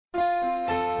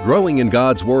Growing in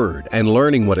God's Word and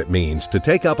learning what it means to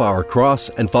take up our cross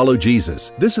and follow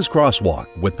Jesus. This is Crosswalk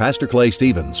with Pastor Clay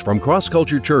Stevens from Cross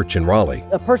Culture Church in Raleigh.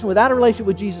 A person without a relationship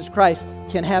with Jesus Christ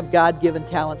can have God-given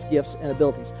talents, gifts, and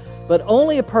abilities. But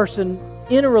only a person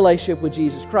in a relationship with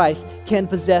Jesus Christ can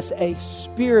possess a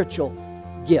spiritual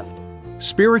gift.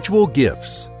 Spiritual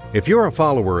gifts. If you're a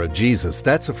follower of Jesus,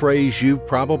 that's a phrase you've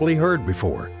probably heard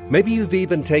before. Maybe you've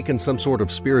even taken some sort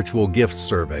of spiritual gift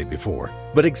survey before.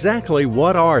 But exactly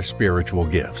what are spiritual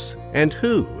gifts? And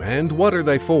who and what are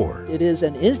they for? It is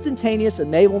an instantaneous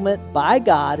enablement by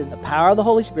God in the power of the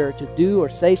Holy Spirit to do or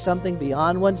say something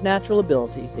beyond one's natural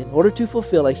ability in order to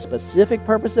fulfill a specific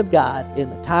purpose of God in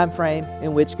the time frame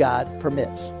in which God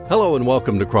permits. Hello and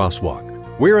welcome to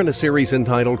Crosswalk. We're in a series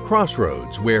entitled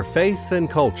Crossroads, where faith and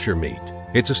culture meet.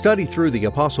 It's a study through the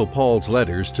Apostle Paul's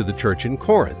letters to the church in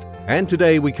Corinth. And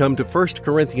today we come to 1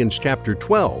 Corinthians chapter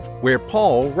 12, where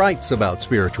Paul writes about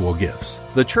spiritual gifts.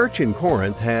 The church in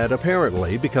Corinth had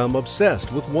apparently become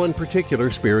obsessed with one particular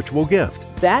spiritual gift.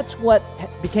 That's what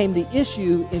became the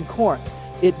issue in Corinth.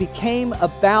 It became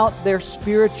about their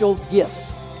spiritual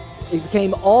gifts. It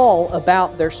became all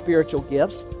about their spiritual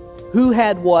gifts. Who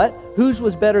had what, whose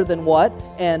was better than what,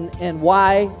 and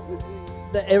why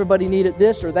everybody needed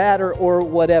this or that or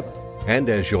whatever. And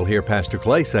as you'll hear Pastor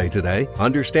Clay say today,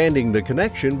 understanding the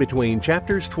connection between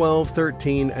chapters 12,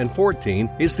 13, and 14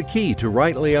 is the key to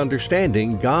rightly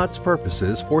understanding God's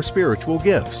purposes for spiritual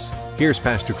gifts. Here's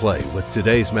Pastor Clay with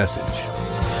today's message.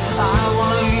 I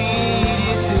want to lead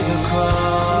you to the cross.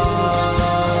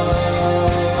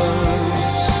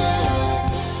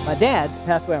 My dad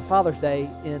passed away on Father's Day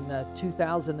in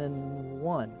 2000.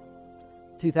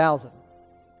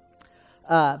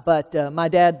 But my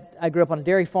dad, I grew up on a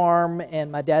dairy farm,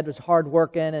 and my dad was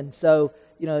hardworking, and so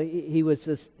he was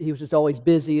just always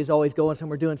busy. He was always going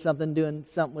somewhere, doing something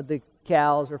with the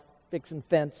cows, or fixing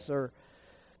fence, or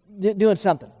doing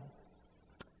something.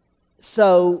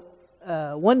 So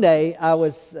one day I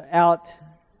was out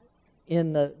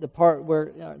in the part where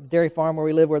dairy farm where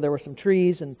we live, where there were some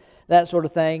trees and that sort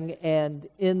of thing, and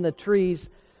in the trees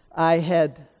I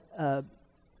had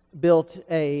built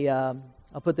a.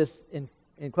 I'll put this in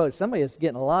quotes. Somebody is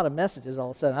getting a lot of messages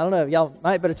all of a sudden. I don't know. Y'all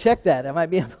might better check that. It might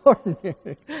be important.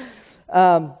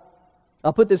 I'll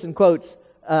put this in quotes.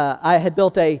 I had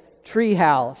built a tree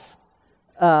house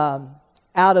out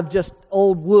of just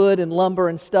old wood and lumber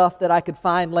and stuff that I could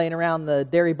find laying around the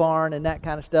dairy barn and that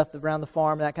kind of stuff, around the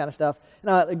farm, that kind of stuff.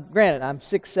 Now, granted, I'm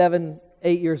 6, 7,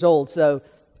 8 years old, so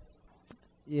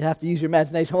you have to use your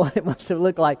imagination what it must have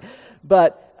looked like.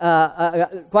 But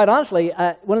quite honestly,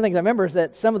 one of the things I remember is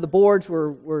that some of the boards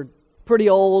were pretty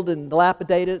old and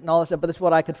dilapidated and all that stuff, but that's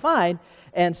what I could find.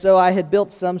 And so I had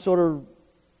built some sort of,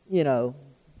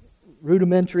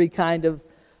 rudimentary kind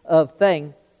of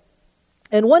thing.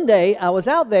 And one day I was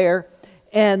out there,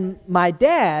 and my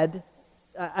dad,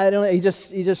 I don't know, he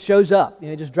just shows up.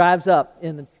 He just drives up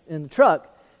in the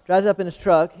truck, drives up in his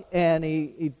truck, and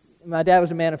my dad was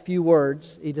a man of few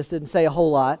words. He just didn't say a whole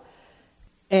lot.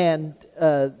 And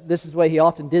this is the way he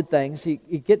often did things. He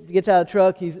gets out of the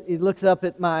truck, he looks up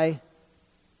at my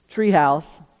tree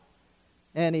house,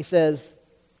 and he says,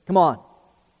 "Come on."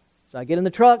 So I get in the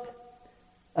truck,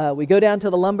 we go down to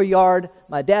the lumber yard.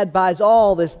 My dad buys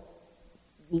all this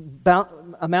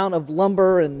amount of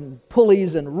lumber and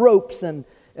pulleys and ropes and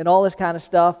all this kind of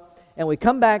stuff. And we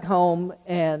come back home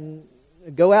and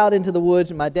go out into the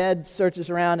woods, and my dad searches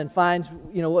around and finds,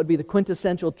 what would be the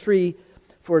quintessential tree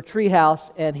for a tree house,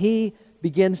 and he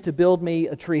begins to build me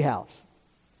a tree house.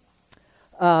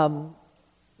 The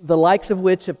likes of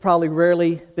which have probably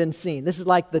rarely been seen. This is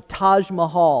like the Taj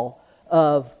Mahal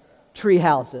of tree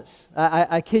houses.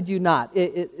 I kid you not.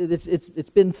 It's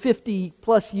been 50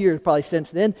 plus years probably since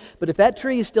then, but if that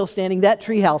tree is still standing, that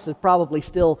tree house is probably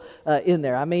still in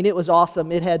there. I mean, it was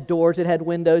awesome. It had doors, it had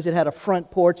windows, it had a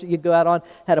front porch that you could go out on,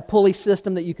 had a pulley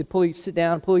system that you could sit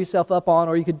down, pull yourself up on,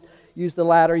 or you could use the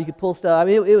ladder, you could pull stuff. I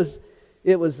mean,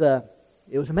 it was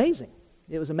amazing.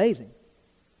 It was amazing.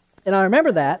 And I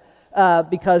remember that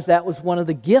because that was one of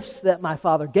the gifts that my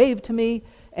father gave to me,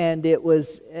 and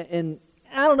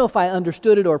I don't know if I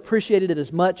understood it or appreciated it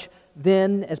as much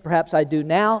then as perhaps I do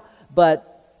now,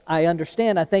 but I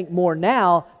understand, I think more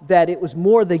now, that it was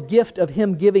more the gift of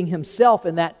him giving himself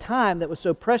in that time that was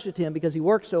so precious to him because he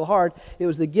worked so hard. It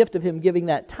was the gift of him giving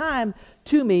that time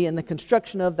to me in the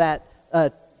construction of that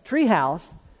tree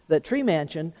house, that tree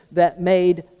mansion, that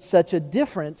made such a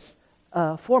difference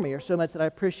for me, or so much that I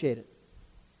appreciate it.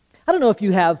 I don't know if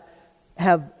you have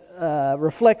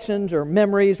reflections or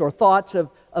memories or thoughts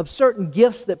of certain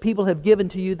gifts that people have given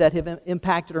to you that have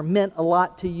impacted or meant a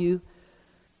lot to you.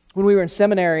 when we were in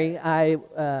seminary, I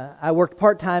worked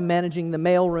part-time managing the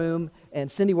mailroom, and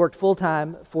Cindy worked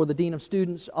full-time for the Dean of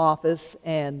Students office,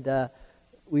 and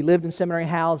we lived in seminary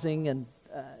housing, and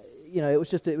it was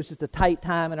just a tight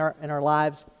time in our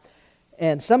lives.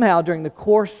 And somehow during the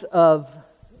course of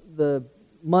the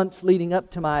months leading up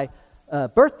to my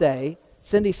birthday,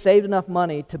 Cindy saved enough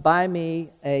money to buy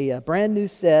me a brand new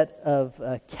set of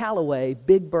Callaway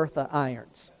Big Bertha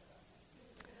irons.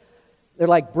 They're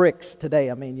like bricks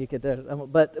today. I mean, you could,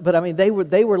 but I mean, they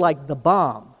were like the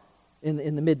bomb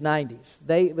in the mid '90s.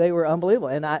 They were unbelievable,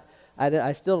 and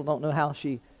I still don't know how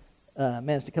she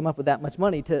managed to come up with that much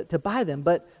money to buy them.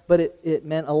 But it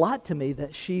meant a lot to me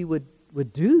that she would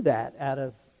do that out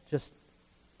of just.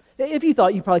 If you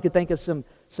thought, you probably could think of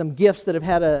some gifts that have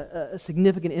had a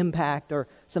significant impact or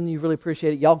something you really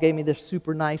appreciated. Y'all gave me this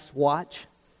super nice watch.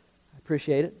 I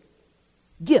appreciate it.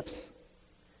 Gifts.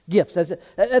 That's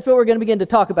what we're going to begin to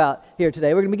talk about here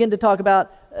today. We're going to begin to talk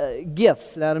about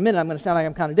gifts. Now, in a minute, I'm going to sound like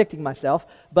I'm contradicting myself,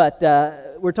 but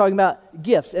we're talking about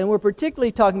gifts, and we're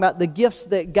particularly talking about the gifts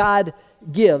that God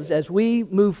gives as we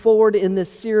move forward in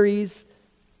this series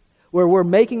where we're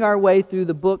making our way through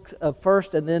the book of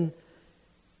 1st, and then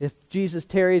if Jesus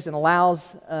tarries and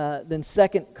allows, then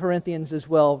 2nd Corinthians as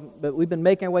well. But we've been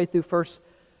making our way through 1st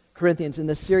Corinthians in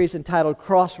this series entitled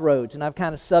Crossroads, and I've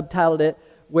kind of subtitled it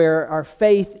Where Our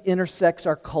Faith Intersects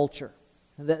Our Culture.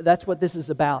 That's what this is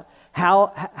about.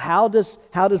 How does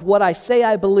what I say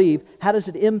I believe, how does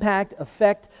it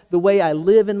affect the way I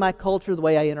live in my culture, the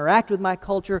way I interact with my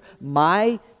culture,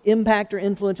 my impact or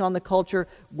influence on the culture,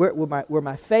 where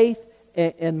my faith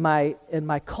and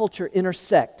my culture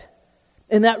intersect.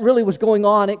 And that really was going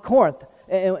on at Corinth.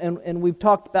 And we've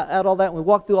talked about all that, and we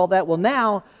walked through all that. Well,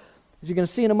 now, as you're going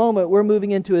to see in a moment, we're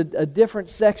moving into a different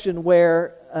section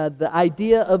where the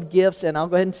idea of gifts, and I'll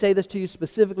go ahead and say this to you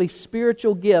specifically,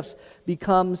 spiritual gifts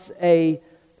becomes a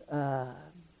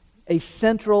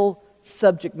central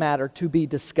subject matter to be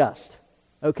discussed.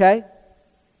 Okay?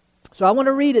 So I want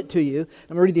to read it to you. I'm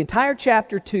going to read the entire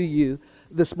chapter to you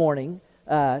this morning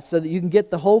so that you can get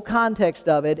the whole context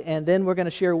of it, and then we're going to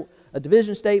share a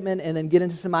division statement and then get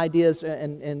into some ideas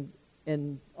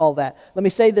and all that. Let me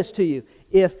say this to you.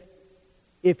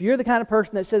 If you're the kind of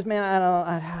person that says, man,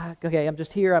 I'm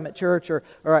just here, I'm at church, or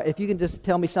if you can just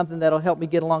tell me something that'll help me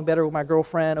get along better with my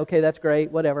girlfriend, okay, that's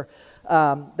great, whatever,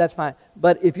 that's fine.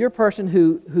 But if you're a person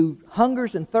who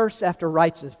hungers and thirsts after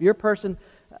righteousness, if you're a person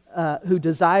who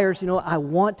desires, I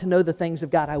want to know the things of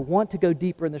God, I want to go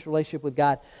deeper in this relationship with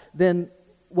God, then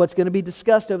what's going to be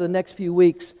discussed over the next few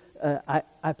weeks,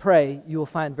 I pray you will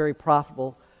find very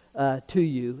profitable to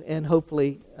you and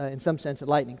hopefully, in some sense,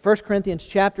 enlightening. 1 Corinthians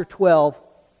chapter 12,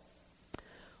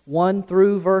 1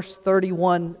 through verse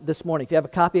 31 this morning. If you have a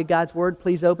copy of God's Word,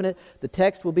 please open it. The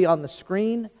text will be on the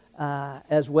screen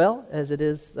as well as it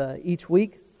is each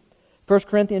week. 1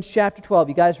 Corinthians chapter 12.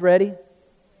 You guys ready?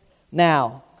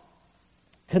 Now,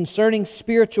 concerning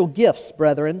spiritual gifts,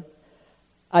 brethren,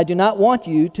 I do not want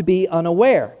you to be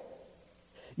unaware.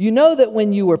 You know that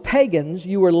when you were pagans,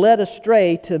 you were led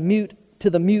astray to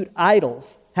the mute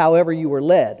idols, however you were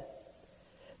led.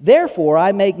 Therefore,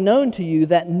 I make known to you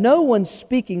that no one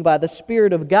speaking by the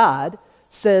Spirit of God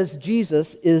says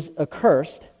Jesus is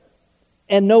accursed,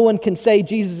 and no one can say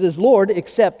Jesus is Lord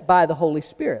except by the Holy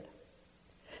Spirit.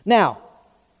 Now,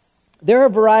 there are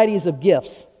varieties of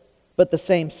gifts, but the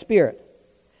same Spirit.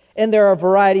 And there are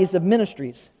varieties of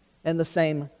ministries, and the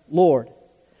same Lord.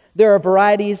 There are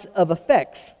varieties of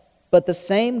effects, but the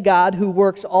same God who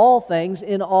works all things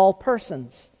in all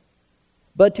persons.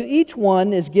 But to each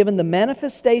one is given the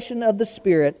manifestation of the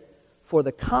Spirit for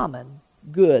the common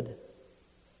good.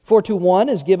 For to one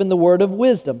is given the word of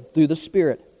wisdom through the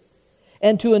Spirit,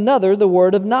 and to another the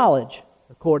word of knowledge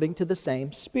according to the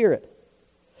same Spirit.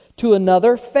 To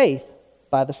another faith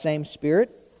by the same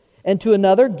Spirit, and to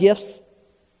another gifts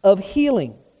of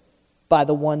healing by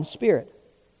the one Spirit.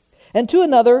 And to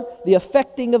another the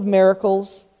effecting of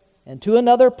miracles, and to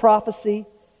another prophecy,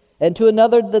 and to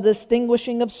another the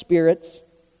distinguishing of spirits,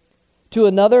 to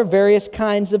another various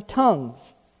kinds of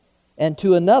tongues, and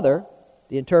to another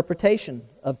the interpretation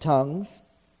of tongues.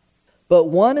 But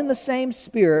one and the same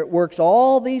Spirit works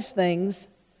all these things,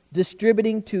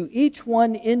 distributing to each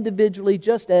one individually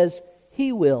just as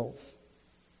He wills.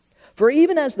 For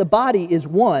even as the body is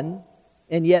one,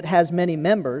 and yet has many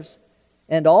members,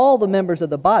 and all the members of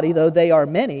the body, though they are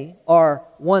many, are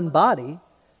one body,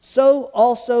 so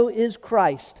also is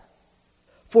Christ.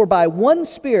 For by one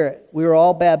Spirit we are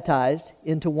all baptized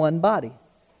into one body,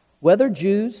 whether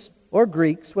Jews or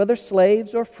Greeks, whether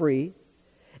slaves or free,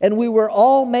 and we were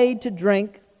all made to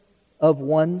drink of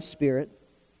one Spirit.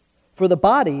 For the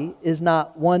body is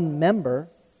not one member,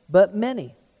 but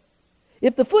many.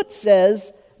 If the foot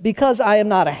says, because I am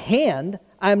not a hand,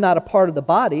 I am not a part of the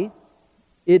body,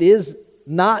 it is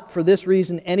not for this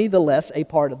reason any the less a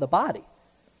part of the body.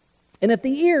 And if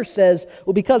the ear says,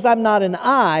 well, because I'm not an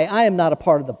eye, I am not a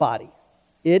part of the body,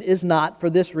 it is not for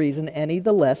this reason any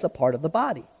the less a part of the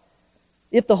body.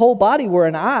 If the whole body were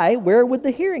an eye, where would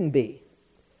the hearing be?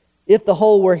 If the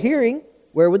whole were hearing,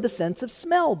 where would the sense of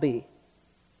smell be?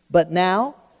 But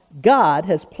now God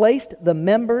has placed the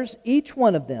members, each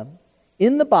one of them,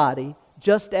 in the body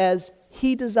just as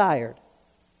He desired.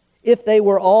 If they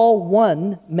were all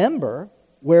one member,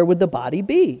 where would the body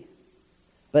be?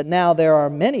 But now there are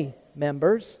many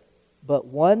members, but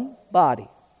one body.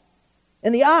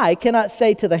 And the eye cannot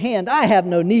say to the hand, I have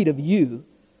no need of you.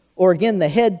 Or again, the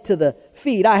head to the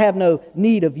feet, I have no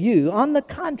need of you. On the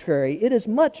contrary, it is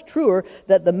much truer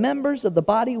that the members of the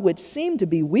body which seem to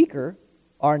be weaker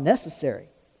are necessary.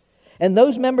 And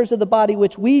those members of the body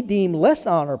which we deem less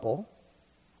honorable,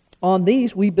 on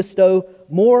these we bestow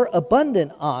more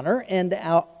abundant honor, and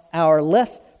our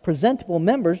less presentable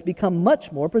members become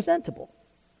much more presentable.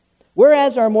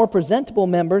 Whereas our more presentable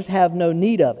members have no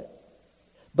need of it.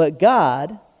 But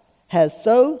God has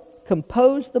so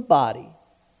composed the body,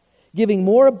 giving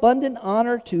more abundant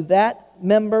honor to that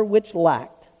member which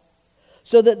lacked,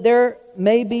 so that there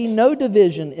may be no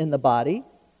division in the body,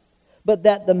 but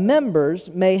that the members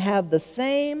may have the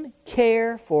same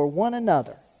care for one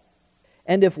another.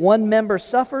 And if one member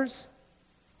suffers,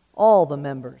 all the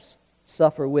members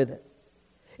suffer with it.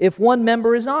 If one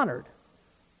member is honored,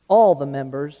 all the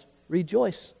members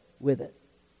rejoice with it.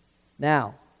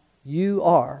 Now, you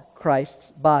are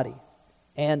Christ's body,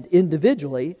 and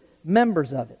individually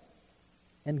members of it.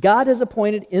 And God has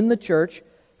appointed in the church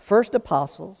first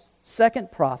apostles,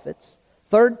 second prophets,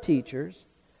 third teachers,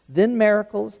 then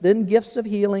miracles, then gifts of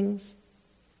healings,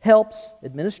 helps,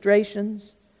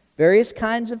 administrations, various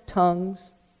kinds of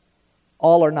tongues.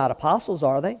 All are not apostles,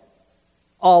 are they?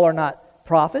 All are not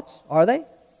prophets, are they?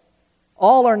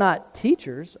 All are not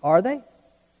teachers, are they?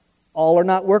 All are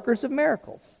not workers of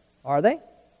miracles, are they?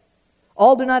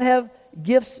 All do not have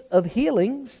gifts of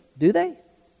healings, do they?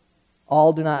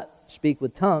 All do not speak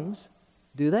with tongues,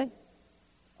 do they?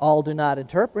 All do not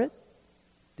interpret,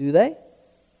 do they?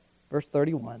 Verse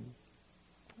 31.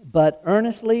 But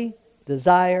earnestly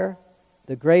desire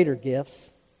the greater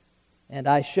gifts, and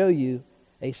I show you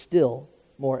a still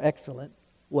more excellent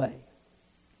way.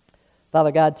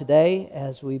 Father God, today,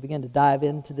 as we begin to dive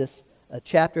into this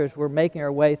chapter, as we're making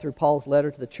our way through Paul's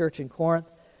letter to the church in Corinth,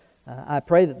 I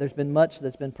pray that there's been much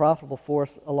that's been profitable for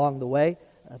us along the way.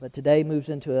 But today moves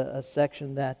into a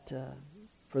section that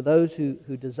for those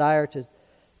who desire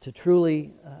to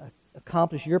truly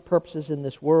accomplish your purposes in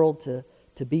this world,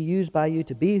 to be used by you,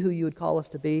 to be who you would call us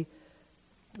to be,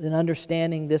 then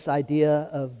understanding this idea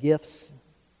of gifts,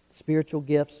 spiritual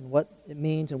gifts, and what it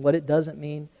means and what it doesn't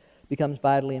mean becomes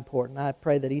vitally important. I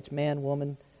pray that each man,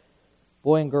 woman,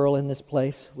 boy and girl in this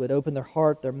place would open their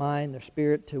heart, their mind, their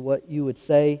spirit to what you would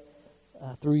say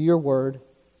through your word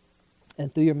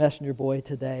and through your messenger boy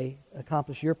today,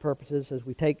 accomplish your purposes as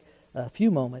we take a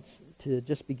few moments to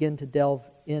just begin to delve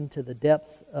into the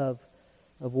depths of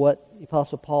what the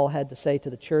Apostle Paul had to say to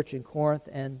the church in Corinth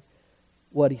and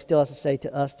what he still has to say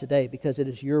to us today, because it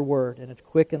is your word, and it's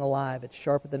quick and alive. It's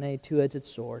sharper than any two-edged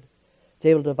sword. It's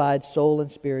able to divide soul and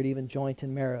spirit, even joint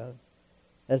and marrow,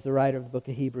 as the writer of the book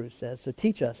of Hebrews says. So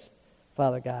teach us,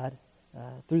 Father God,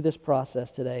 through this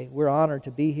process today. We're honored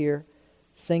to be here.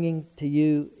 Singing to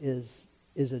you is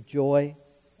a joy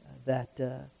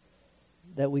that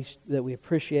we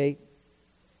appreciate.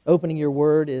 Opening your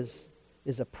word is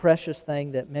a precious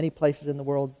thing that many places in the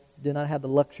world do not have the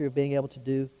luxury of being able to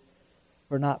do,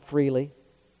 or not freely.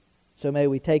 So may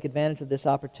we take advantage of this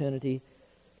opportunity,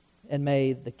 and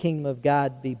may the kingdom of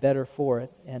God be better for it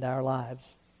and our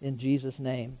lives. In Jesus'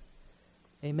 name,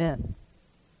 amen.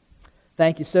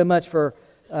 Thank you so much for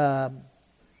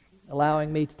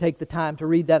allowing me to take the time to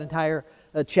read that entire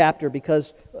chapter,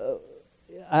 because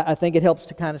I think it helps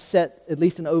to kind of set at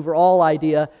least an overall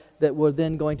idea that we're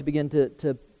then going to begin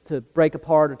to break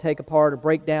apart or take apart or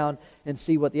break down and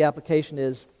see what the application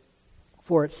is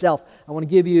for itself. I want to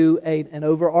give you an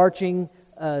overarching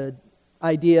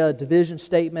idea, division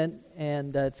statement,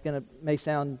 and may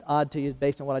sound odd to you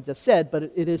based on what I just said, but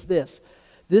it is this.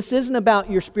 This isn't about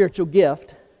your spiritual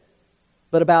gift,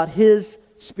 but about His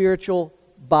spiritual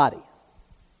body.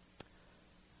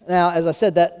 Now, as I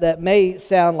said, that may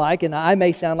sound like, and I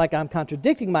may sound like I'm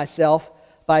contradicting myself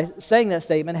by saying that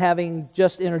statement, having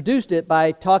just introduced it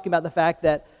by talking about the fact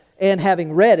that and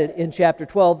having read it in chapter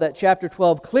 12, that chapter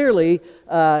 12 clearly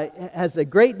has a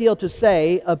great deal to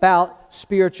say about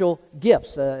spiritual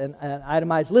gifts, an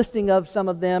itemized listing of some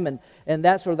of them, and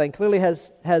that sort of thing. Clearly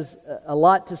has a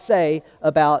lot to say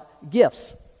about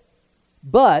gifts.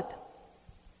 But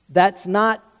that's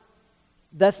not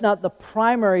the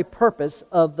primary purpose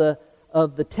of the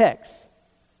text.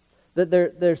 That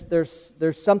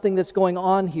there's something that's going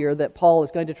on here that Paul is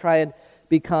going to try and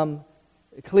become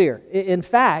clear. In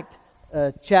fact,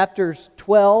 chapters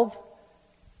 12,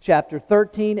 chapter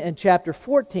 13, and chapter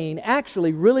 14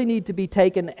 actually really need to be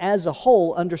taken as a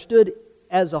whole, understood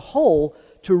as a whole,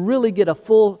 to really get a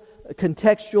full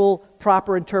contextual,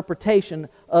 proper interpretation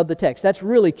of the text. That's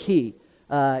really key,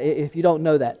 if you don't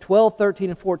know that. 12,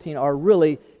 13, and 14 are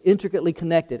really intricately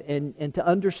connected, and to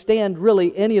understand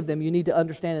really any of them, you need to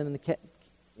understand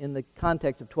in the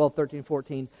context of 12, 13,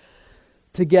 14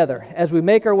 together. As we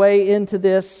make our way into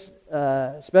this,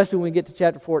 especially when we get to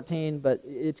chapter 14, but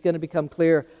it's going to become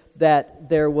clear that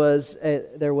there was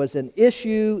an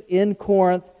issue in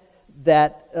Corinth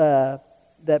that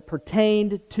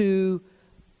pertained to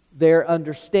their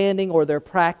understanding or their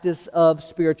practice of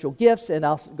spiritual gifts, and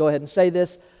I'll go ahead and say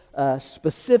this,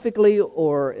 specifically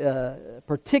or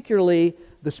particularly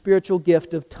the spiritual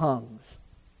gift of tongues.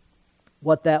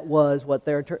 What that was, what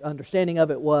their understanding of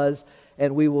it was,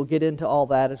 and we will get into all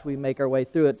that as we make our way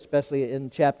through it, especially in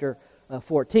chapter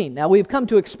 14. Now, we've come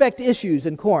to expect issues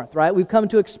in Corinth, right? We've come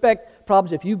to expect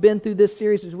problems. If you've been through this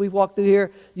series as we've walked through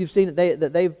here, you've seen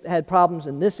that they've had problems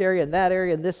in this area, and that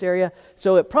area, and this area.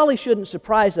 So it probably shouldn't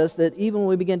surprise us that even when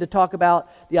we begin to talk about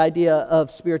the idea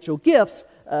of spiritual gifts,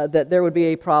 that there would be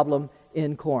a problem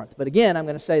in Corinth. But again, I'm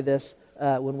going to say this,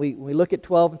 when we look at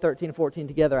 12 and 13 and 14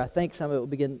 together, I think some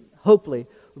of it hopefully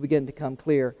will begin to come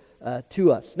clear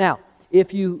to us. Now,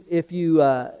 if you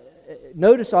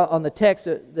notice on the text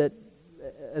that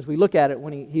as we look at it,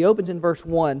 when he opens in verse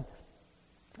 1,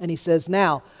 and he says,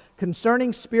 "Now,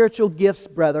 concerning spiritual gifts,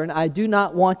 brethren, I do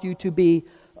not want you to be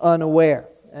unaware."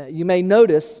 You may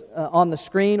notice on the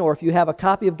screen, or if you have a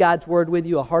copy of God's Word with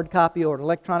you, a hard copy or an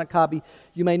electronic copy,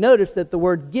 you may notice that the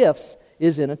word gifts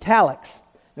is in italics.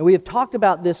 Now, we have talked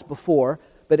about this before,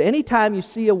 but anytime you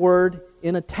see a word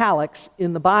in italics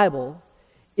in the Bible,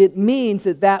 it means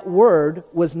that word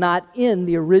was not in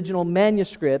the original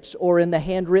manuscripts or in the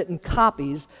handwritten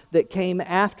copies that came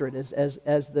after it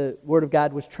as the Word of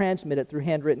God was transmitted through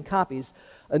handwritten copies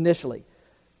initially.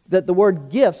 That the word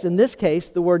gifts, in this case,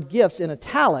 the word gifts in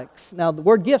italics, now the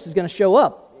word gifts is going to show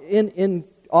up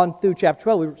on through chapter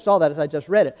 12. We saw that as I just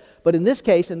read it. But in this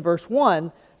case, in verse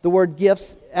 1, the word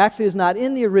gifts actually is not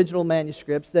in the original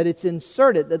manuscripts, that it's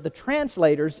inserted, that the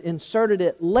translators inserted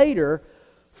it later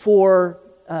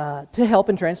to help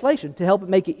in translation, to help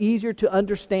make it easier to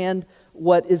understand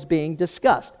what is being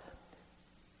discussed.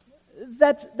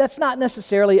 That's not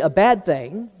necessarily a bad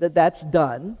thing that's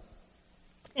done,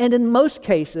 and in most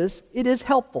cases it is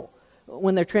helpful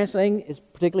when they're translating,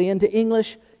 particularly into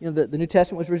English. You know, the New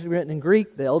Testament was originally written in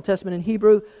Greek, the Old Testament in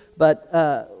Hebrew, but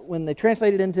when they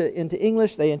translate it into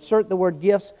English, they insert the word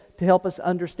gifts to help us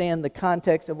understand the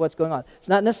context of what's going on. It's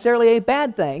not necessarily a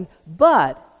bad thing,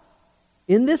 but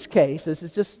in this case,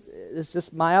 it's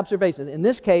just my observation. In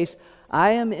this case,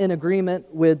 I am in agreement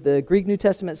with the Greek New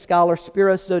Testament scholar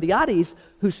Spiros Zodhiates,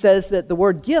 who says that the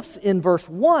word gifts in verse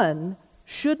 1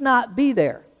 should not be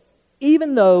there,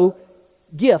 even though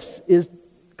gifts is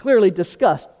clearly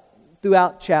discussed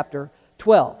throughout chapter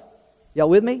 12. Y'all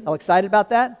with me? All excited about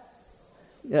that?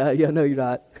 Yeah, no, you're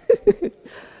not.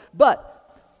 But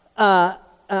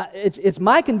it's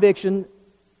my conviction.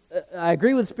 I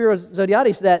agree with Spiros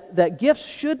Zodhiates that gifts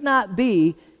should not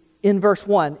be in verse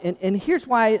 1. And here's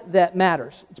why that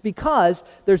matters. It's because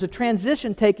there's a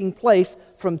transition taking place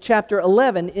from chapter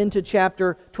 11 into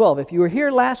chapter 12. If you were here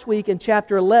last week in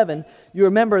chapter 11, you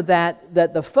remember that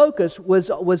the focus was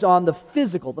on the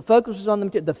physical. The focus was on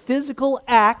the physical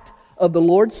act of the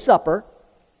Lord's Supper,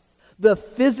 the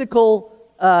physical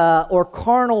or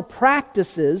carnal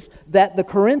practices that the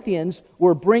Corinthians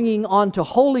were bringing onto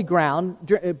holy ground,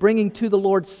 bringing to the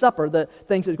Lord's Supper, the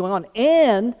things that were going on,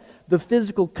 and the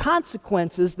physical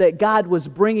consequences that God was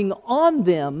bringing on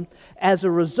them as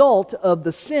a result of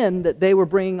the sin that they were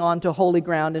bringing onto holy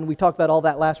ground. And we talked about all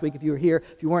that last week if you were here.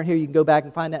 If you weren't here, you can go back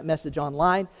and find that message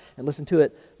online and listen to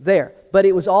it there. But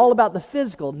it was all about the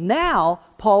physical. Now,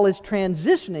 Paul is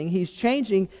transitioning, he's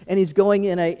changing, and he's going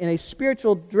in a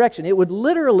spiritual direction. It would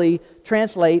literally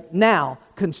translate now,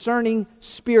 concerning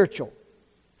spiritual.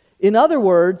 In other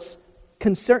words,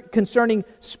 concerning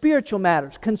spiritual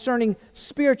matters, concerning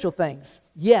spiritual things.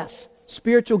 Yes,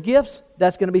 spiritual gifts,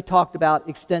 that's going to be talked about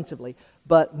extensively.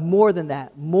 But more than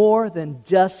that, more than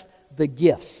just the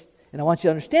gifts. And I want you to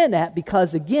understand that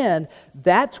because, again,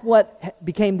 that's what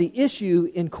became the issue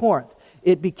in Corinth.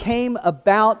 It became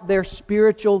about their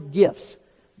spiritual gifts.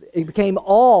 It became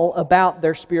all about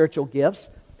their spiritual gifts.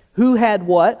 Who had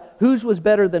what, whose was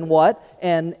better than what,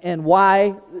 and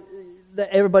why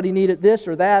everybody needed this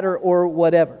or that or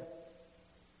whatever.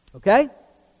 Okay?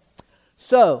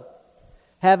 So,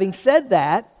 having said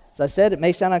that, as I said, it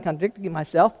may sound like I'm contradicting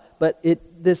myself, but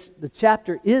the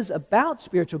chapter is about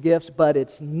spiritual gifts, but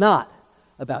it's not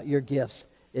about your gifts.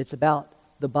 It's about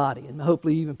the body. And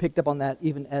hopefully you even picked up on that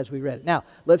even as we read it. Now,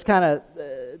 let's kind of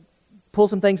pull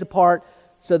some things apart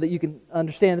so that you can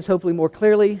understand this hopefully more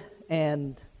clearly,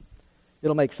 and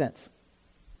it'll make sense.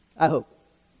 I hope.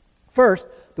 First,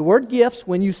 the word gifts,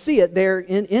 when you see it there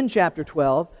in chapter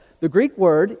 12, the Greek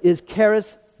word is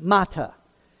charismata.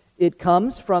 It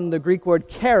comes from the Greek word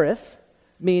charis,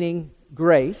 meaning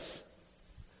grace,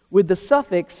 with the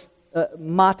suffix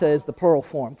mata is the plural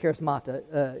form,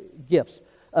 charismata, gifts.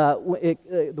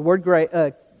 The word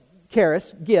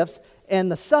charis, gifts,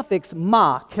 and the suffix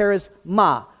ma,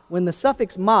 charisma. When the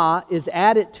suffix ma is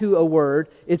added to a word,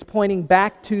 it's pointing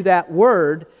back to that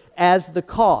word as the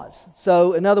cause.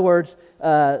 So, in other words,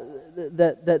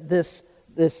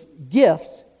 this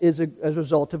gift is a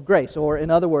result of grace. Or, in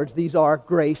other words, these are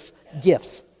grace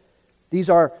gifts. These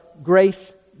are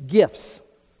grace gifts.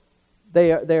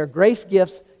 They are grace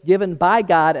gifts given by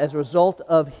God as a result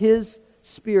of His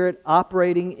Spirit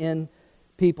operating in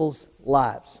people's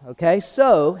lives. Okay?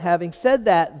 So, having said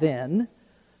that then,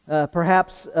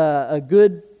 perhaps a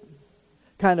good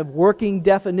kind of working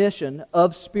definition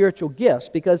of spiritual gifts,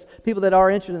 because people that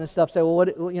are interested in this stuff say, well,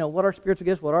 what are spiritual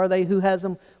gifts? What are they? Who has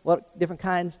them? What different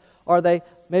kinds are they?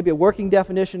 Maybe a working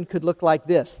definition could look like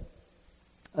this,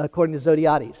 according to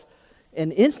Zodiates.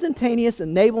 An instantaneous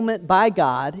enablement by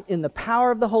God in the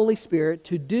power of the Holy Spirit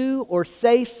to do or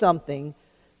say something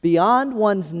beyond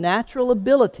one's natural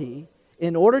ability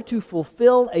in order to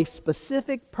fulfill a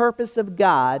specific purpose of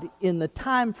God in the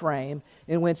time frame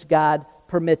in which God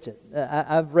permits it.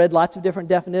 I've read lots of different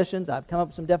definitions. I've come up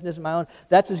with some definitions of my own.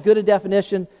 That's as good a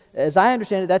definition, as I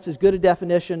understand it, that's as good a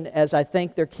definition as I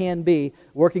think there can be,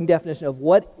 working definition of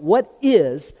what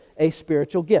is a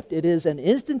spiritual gift. It is an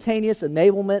instantaneous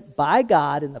enablement by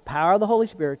God in the power of the Holy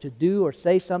Spirit to do or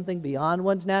say something beyond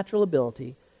one's natural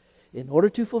ability in order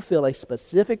to fulfill a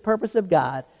specific purpose of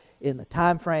God in the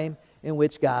time frame in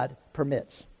which God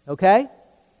permits. Okay?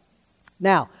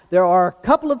 Now, there are a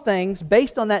couple of things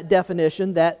based on that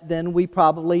definition that then we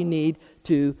probably need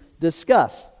to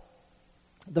discuss.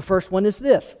 The first one is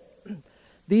this.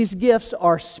 These gifts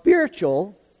are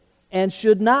spiritual and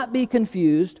should not be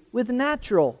confused with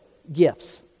natural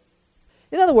gifts.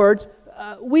 In other words,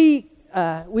 we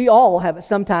all have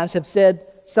sometimes have said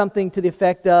something to the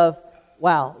effect of,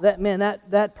 wow,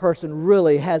 that person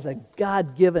really has a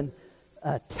God-given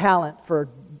talent for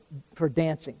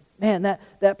dancing. Man,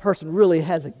 that person really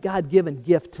has a God-given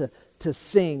gift to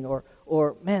sing,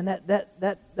 or man,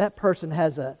 that person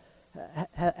has a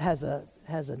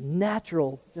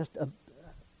natural just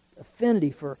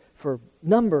affinity for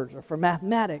numbers or for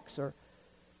mathematics, or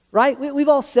right? We've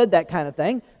all said that kind of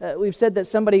thing. We've said that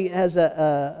somebody has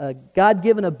a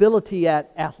God-given ability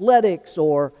at athletics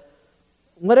or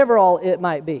whatever all it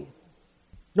might be.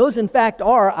 Those, in fact,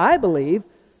 are, I believe,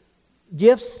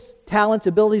 gifts, talents,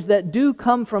 abilities that do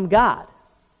come from God.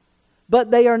 But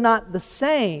they are not the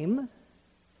same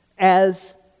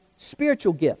as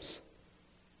spiritual gifts.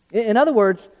 In other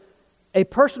words, a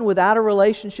person without a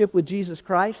relationship with Jesus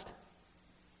Christ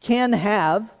can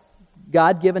have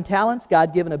God-given talents,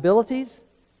 God-given abilities,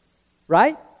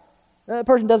 right? A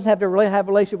person doesn't have to really have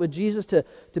a relationship with Jesus to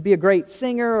be a great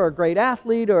singer or a great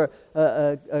athlete or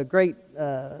a great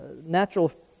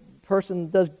natural person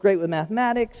does great with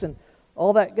mathematics and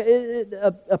all that.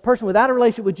 A person without a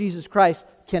relationship with Jesus Christ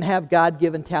can have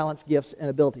God-given talents, gifts, and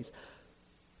abilities.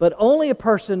 But only a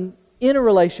person in a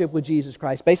relationship with Jesus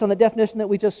Christ, based on the definition that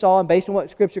we just saw and based on what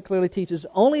Scripture clearly teaches,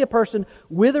 only a person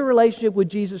with a relationship with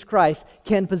Jesus Christ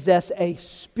can possess a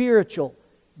spiritual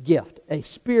gift, a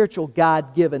spiritual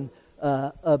God-given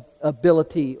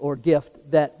ability or gift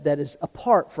that is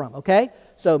apart from, okay?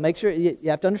 So make sure you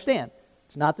have to understand,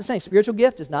 it's not the same. Spiritual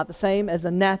gift is not the same as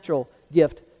a natural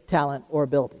gift, talent, or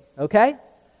ability, okay?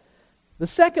 The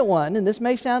second one, and this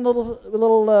may sound a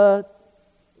little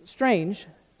strange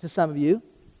to some of you,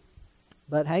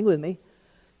 but hang with me.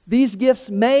 These gifts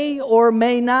may or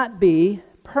may not be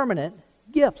permanent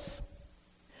gifts.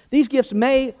 These gifts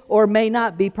may or may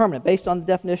not be permanent, based on the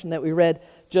definition that we read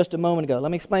just a moment ago.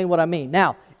 Let me explain what I mean.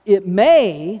 Now, it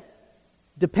may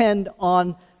depend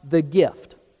on the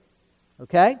gift.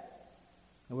 Okay?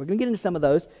 And we're going to get into some of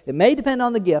those. It may depend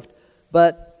on the gift,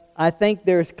 but I think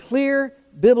there's clear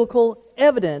biblical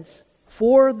evidence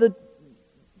for the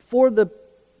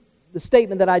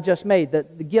statement that I just made,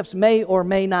 that the gifts may or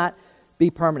may not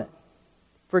be permanent.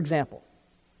 For example,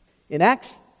 in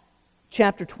Acts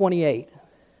chapter 28,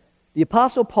 the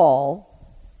Apostle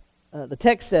Paul, the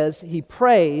text says, he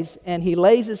prays and he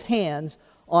lays his hands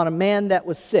on a man that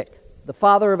was sick, the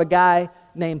father of a guy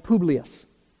named Publius.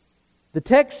 The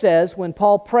text says when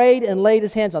Paul prayed and laid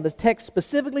his hands on, the text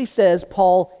specifically says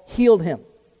Paul healed him.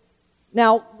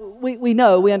 Now, we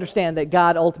understand that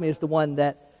God ultimately is the one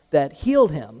that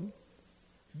healed him,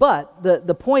 but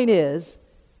the point is,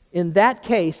 in that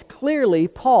case, clearly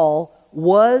Paul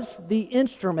was the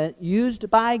instrument used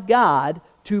by God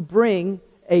to bring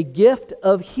a gift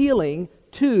of healing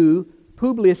to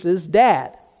Publius's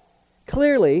dad.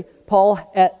 Clearly, Paul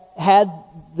had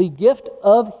the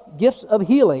gifts of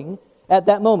healing at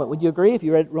that moment. Would you agree if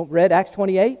you read Acts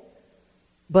 28?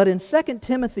 But in 2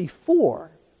 Timothy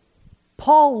 4,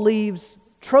 Paul leaves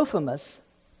Trophimus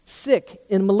sick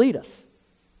in Miletus.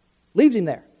 Leaves him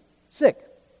there, sick.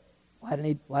 Why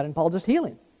didn't Paul just heal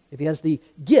him if he has the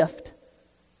gift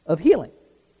of healing?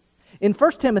 In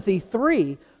 1 Timothy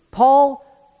 3, Paul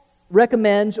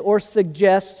recommends or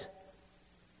suggests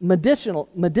medicinal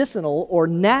or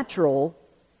natural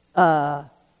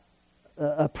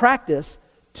practice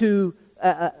to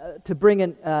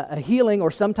bring a healing or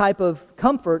some type of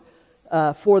comfort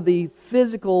for the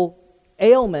physical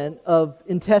ailment of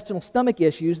intestinal stomach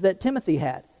issues that Timothy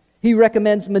had. He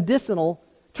recommends medicinal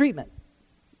treatment.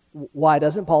 Why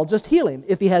doesn't Paul just heal him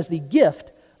if he has the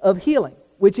gift of healing,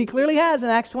 which he clearly has in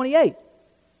Acts 28?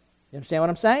 You understand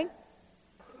what I'm saying?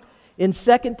 In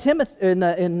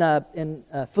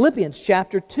Philippians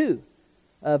chapter 2,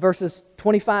 verses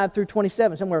 25 through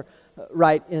 27, somewhere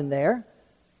right in there,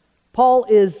 Paul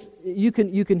is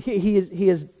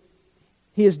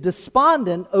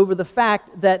despondent over the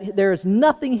fact that there is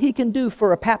nothing he can do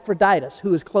for Epaphroditus,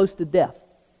 who is close to death.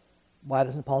 Why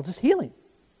doesn't Paul just heal him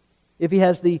if he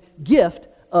has the gift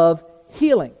of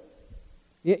healing?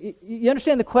 You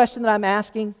understand the question that I'm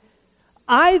asking?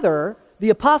 Either the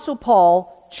Apostle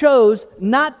Paul chose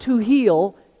not to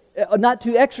heal, not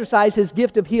to exercise his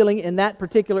gift of healing in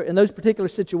those particular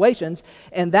situations,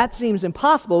 and that seems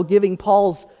impossible given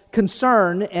Paul's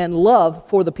concern and love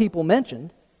for the people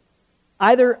mentioned.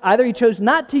 Either he chose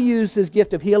not to use his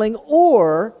gift of healing,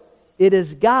 or it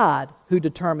is God who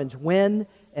determines when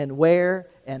and where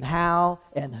and how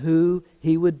and who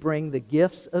he would bring the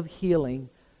gifts of healing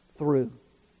through.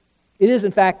 It is,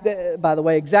 in fact, by the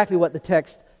way, exactly what the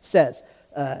text says.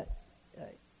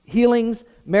 Healings,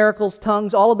 miracles,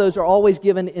 tongues, all of those are always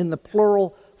given in the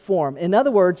plural form. In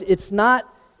other words, it's not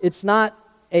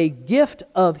a gift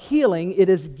of healing, it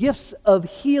is gifts of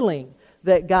healing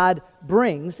that God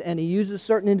brings, and he uses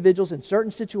certain individuals in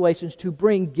certain situations to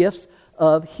bring gifts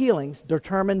of healings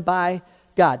determined by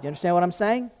God. You understand what I'm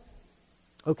saying?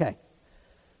 Okay.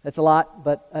 That's a lot,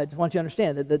 but I just want you to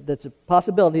understand that that's a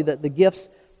possibility that the gifts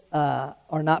are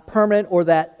not permanent, or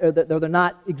that they're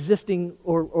not existing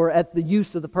or at the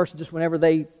use of the person just whenever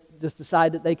they just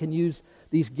decide that they can use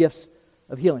these gifts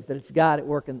of healing, that it's God at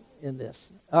work in this.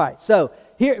 All right, so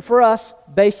here for us,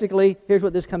 basically, here's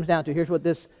what this comes down to. Here's what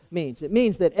this means. It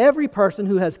means that every person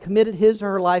who has committed his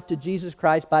or her life to Jesus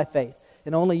Christ by faith,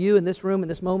 and only you in this room in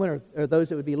this moment, or those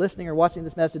that would be listening or watching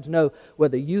this message, know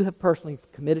whether you have personally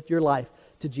committed your life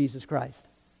to Jesus Christ.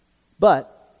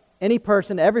 But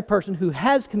every person who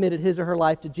has committed his or her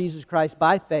life to Jesus Christ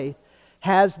by faith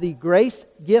has the grace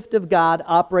gift of God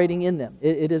operating in them.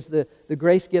 It is the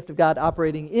grace gift of God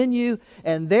operating in you,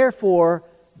 and therefore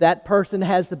that person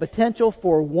has the potential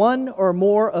for one or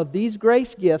more of these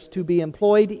grace gifts to be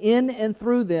employed in and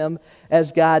through them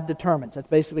as God determines. That's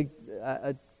basically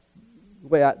the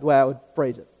way I would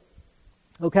phrase it.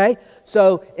 Okay?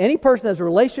 So any person that has a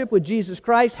relationship with Jesus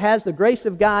Christ has the grace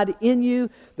of God in you.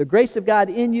 The grace of God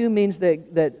in you means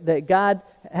that God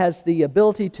has the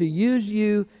ability to use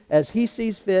you as he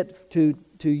sees fit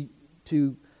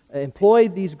to employ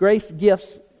these grace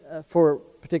gifts for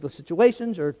particular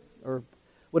situations or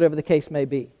whatever the case may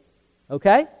be.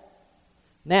 Okay?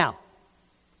 Now,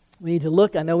 we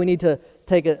need to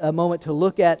take a moment to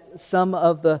look at some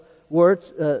of the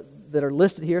words that are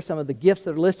listed here, some of the gifts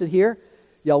that are listed here.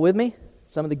 Y'all with me?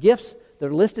 Some of the gifts that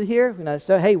are listed here. When I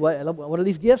say, hey, what are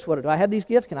these gifts? Do I have these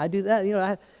gifts? Can I do that?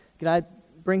 Can I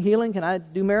bring healing? Can I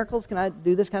do miracles? Can I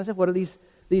do this kind of stuff? What are these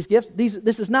gifts?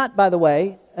 This is not, by the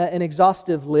way, an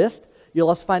exhaustive list. You'll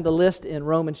also find a list in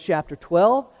Romans chapter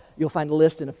 12. You'll find a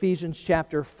list in Ephesians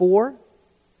chapter 4.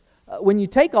 When you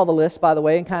take all the lists, by the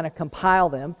way, and kind of compile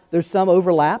them, there's some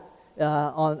overlap.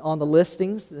 on the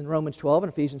listings in Romans 12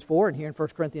 and Ephesians 4 and here in 1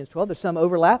 Corinthians 12. There's some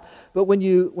overlap, but when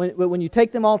you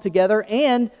take them all together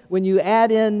and when you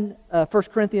add in 1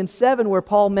 Corinthians 7 where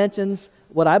Paul mentions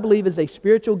what I believe is a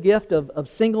spiritual gift of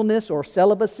singleness or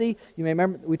celibacy. You may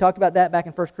remember we talked about that back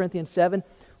in 1 Corinthians 7.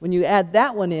 When you add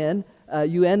that one in,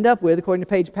 you end up with, according to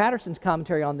Paige Patterson's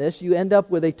commentary on this, you end up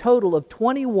with a total of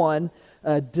 21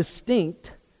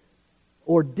 distinct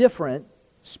or different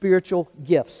spiritual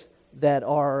gifts that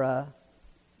are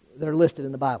listed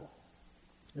in the Bible.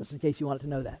 Just in case you wanted to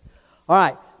know that. All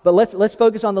right, but let's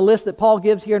focus on the list that Paul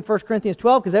gives here in 1 Corinthians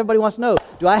 12 because everybody wants to know,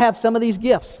 do I have some of these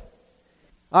gifts?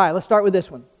 All right, let's start with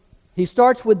this one. He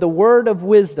starts with the word of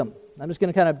wisdom. I'm just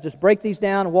going to kind of just break these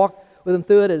down and walk with them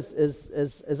through it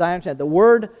as I understand. The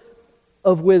word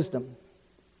of wisdom.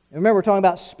 And remember, we're talking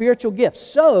about spiritual gifts.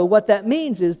 So what that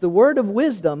means is the word of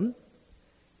wisdom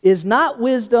is not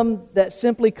wisdom that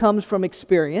simply comes from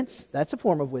experience. That's a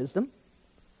form of wisdom.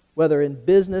 Whether in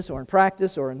business or in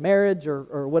practice or in marriage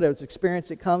or whatever it's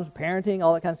experience it comes, parenting,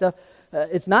 all that kind of stuff.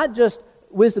 It's not just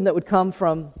wisdom that would come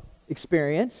from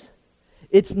experience.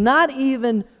 It's not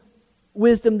even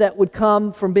wisdom that would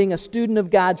come from being a student of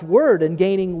God's Word and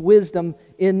gaining wisdom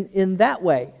in that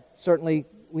way. Certainly,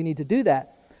 we need to do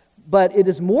that. But it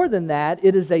is more than that.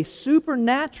 It is a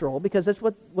supernatural, because that's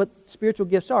what spiritual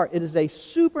gifts are. It is a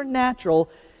supernatural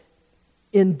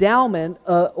endowment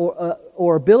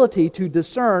or ability to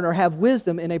discern or have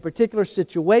wisdom in a particular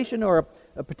situation or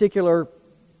a particular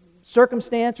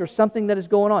circumstance or something that is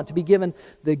going on. To be given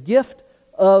the gift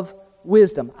of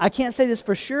wisdom. I can't say this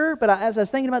for sure, but as I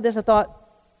was thinking about this, I thought,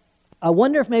 I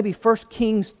wonder if maybe 1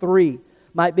 Kings 3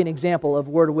 might be an example of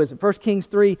word of wisdom. 1 Kings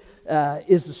 3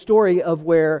 is the story of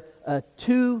where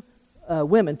two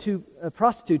women, two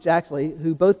prostitutes actually,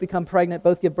 who both become pregnant,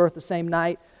 both give birth the same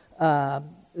night.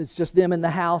 It's just them in the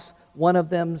house. One of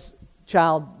them's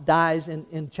child dies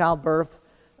in childbirth.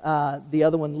 The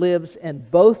other one lives,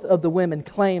 and both of the women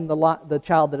claim the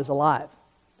child that is alive.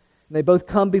 And they both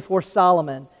come before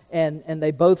Solomon, and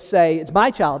they both say, it's my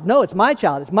child. No, it's my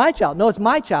child. It's my child. No, it's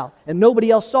my child. And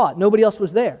nobody else saw it. Nobody else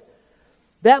was there.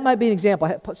 That might be an example.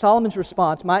 Solomon's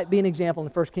response might be an example in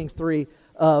 1 Kings 3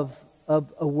 of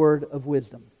a word of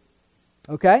wisdom.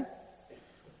 Okay?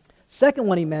 Second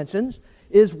one he mentions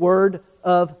is word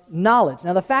of knowledge.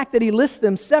 Now, the fact that he lists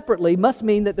them separately must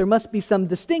mean that there must be some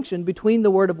distinction between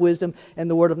the word of wisdom and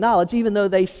the word of knowledge, even though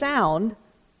they sound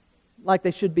like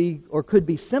they should be or could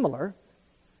be similar.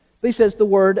 But he says the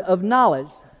word of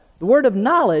knowledge. The word of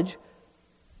knowledge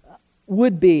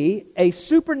would be a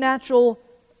supernatural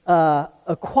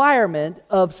acquirement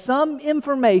of some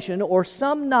information or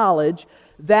some knowledge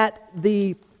that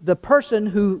the person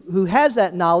who has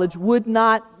that knowledge would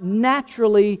not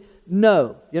naturally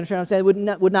know. You understand what I'm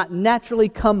saying? Would not naturally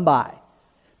come by.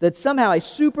 That somehow a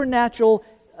supernatural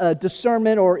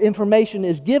discernment or information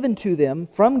is given to them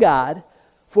from God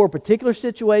for a particular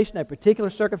situation, a particular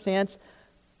circumstance.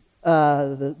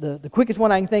 The quickest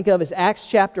one I can think of is Acts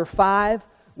chapter 5,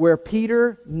 where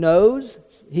Peter knows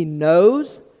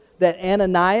that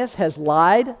Ananias has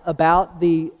lied about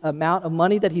the amount of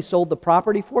money that he sold the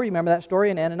property for. You remember that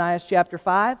story in Ananias chapter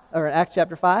 5, or Acts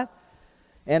chapter 5?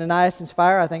 Ananias and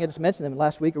Sapphira, I think I just mentioned them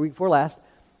last week or week before last.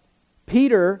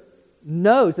 Peter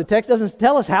knows, the text doesn't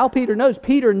tell us how Peter knows.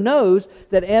 Peter knows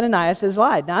that Ananias has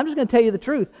lied. Now, I'm just going to tell you the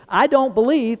truth. I don't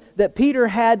believe that Peter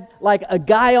had like a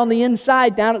guy on the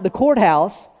inside down at the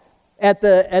courthouse at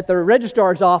the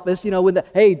registrar's office, with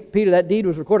hey, Peter, that deed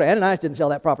was recorded. Ananias didn't sell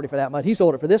that property for that much. He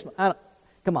sold it for this much.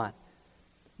 Come on.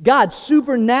 God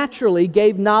supernaturally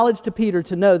gave knowledge to Peter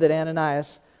to know that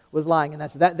Ananias was lying.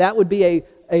 And that would be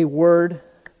a word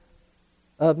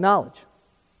of knowledge.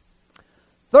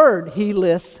 Third, he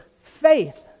lists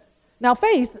faith. Now,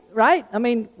 faith, right? I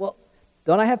mean, well,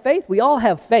 don't I have faith? We all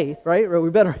have faith, right? Or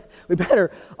we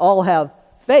better all have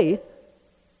faith,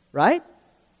 right?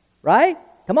 Right?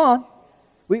 Come on.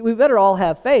 We better all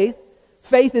have faith.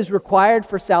 Faith is required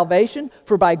for salvation.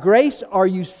 For by grace are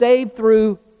you saved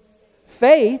through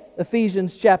faith,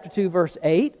 Ephesians chapter 2, verse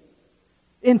 8.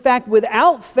 In fact,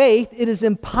 without faith, it is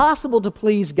impossible to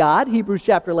please God, Hebrews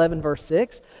chapter 11, verse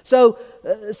 6. So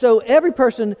every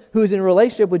person who is in a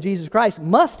relationship with Jesus Christ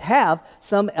must have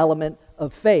some element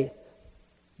of faith.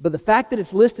 But the fact that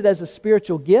it's listed as a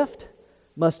spiritual gift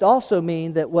must also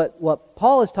mean that what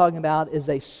Paul is talking about is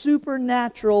a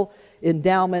supernatural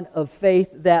endowment of faith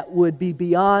that would be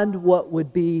beyond what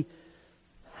would be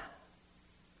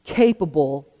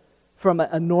capable from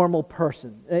a normal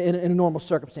person in a normal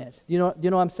circumstance. You know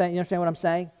what I'm saying? You understand what I'm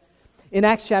saying? In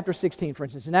Acts chapter 16, for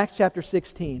instance, in Acts chapter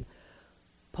 16,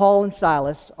 Paul and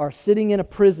Silas are sitting in a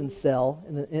prison cell,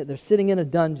 they're sitting in a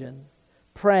dungeon,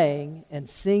 praying and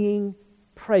singing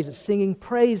praises, singing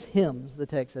praise hymns, the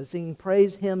text says, singing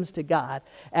praise hymns to God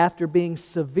after being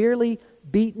severely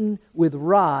beaten with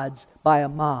rods by a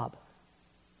mob.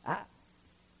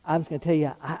 I'm just going to tell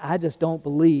you, I just don't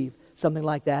believe something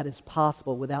like that is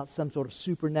possible without some sort of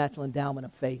supernatural endowment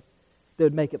of faith that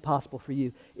would make it possible for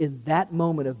you. In that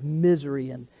moment of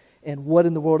misery and what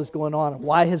in the world is going on and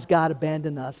why has God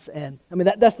abandoned us? And I mean,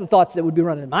 that's the thoughts that would be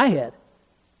running in my head.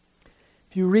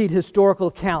 If you read historical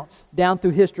accounts down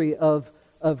through history of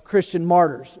Christian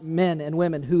martyrs, men and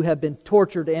women who have been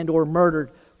tortured and or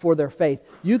murdered for their faith,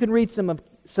 you can read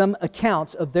some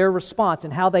accounts of their response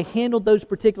and how they handled those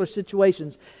particular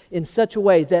situations in such a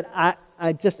way that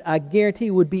I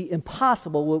guarantee would be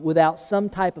impossible without some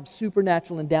type of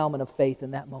supernatural endowment of faith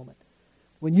in that moment.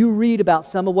 When you read about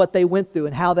some of what they went through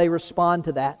and how they respond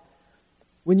to that,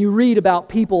 when you read about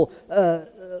people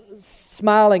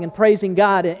smiling and praising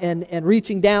God and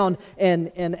reaching down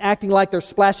and acting like they're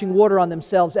splashing water on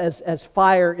themselves as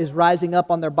fire is rising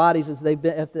up on their bodies as they've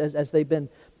been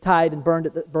tied and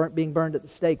being burned at the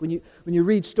stake. When you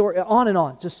read story on and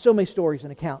on, just so many stories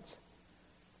and accounts.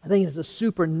 I think it's a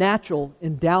supernatural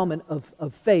endowment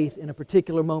of faith in a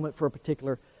particular moment for a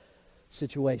particular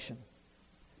situation.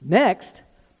 Next,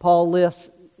 Paul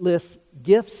lists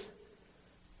gifts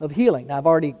of healing. Now, I've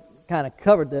already kind of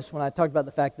covered this when I talked about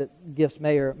the fact that gifts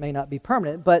may or may not be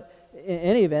permanent, but in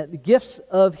any event, the gifts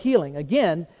of healing,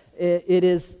 again, it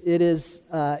is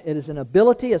an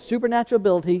ability, a supernatural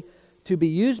ability to be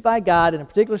used by God in a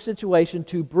particular situation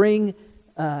to bring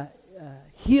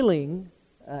healing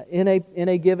in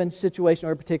a given situation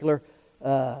or a particular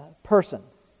person.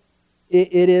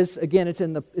 It is, again, it's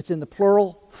in the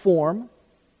plural form.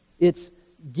 It's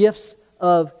gifts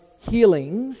of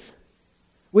healings,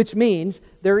 which means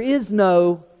there is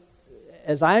no,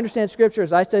 as I understand Scripture,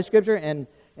 as I study Scripture, and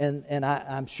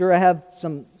I'm sure I have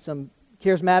some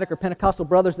charismatic or Pentecostal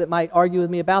brothers that might argue with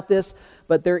me about this,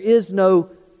 but there is no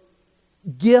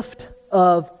gift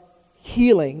of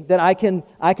healing that I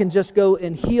can just go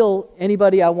and heal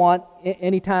anybody I want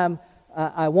anytime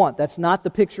I want. That's not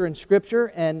the picture in Scripture,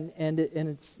 and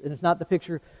it's not the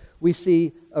picture we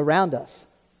see around us.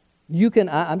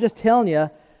 I'm just telling you,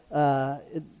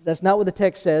 that's not what the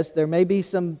text says. There may be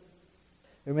some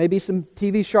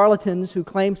TV charlatans who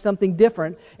claim something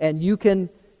different, and you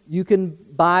can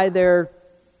buy their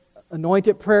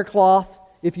anointed prayer cloth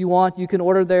if you want. You can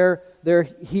order their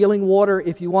healing water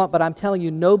if you want. But I'm telling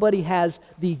you, nobody has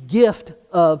the gift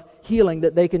of healing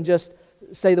that they can just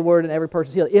say the word and every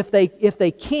person's healed. If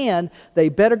they can, they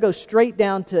better go straight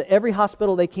down to every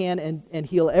hospital they can and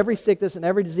heal every sickness and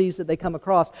every disease that they come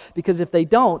across. Because if they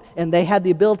don't, and they had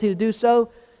the ability to do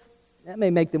so, that may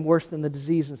make them worse than the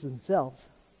diseases themselves.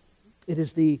 It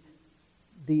is the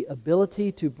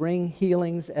ability to bring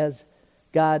healings as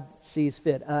God sees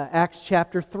fit. Acts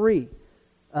chapter 3,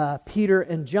 Peter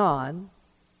and John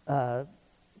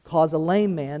cause a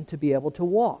lame man to be able to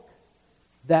walk.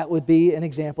 That would be an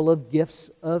example of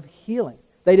gifts of healing.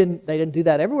 They didn't do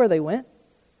that everywhere they went,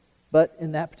 but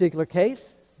in that particular case,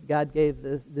 God gave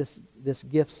this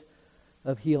gifts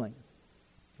of healing.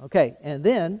 Okay, and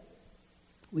then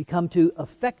we come to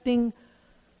effecting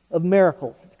of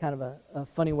miracles. It's kind of a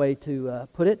funny way to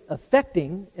put it.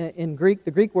 Effecting in Greek,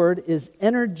 the Greek word is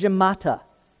energemata.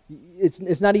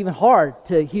 It's not even hard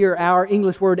to hear our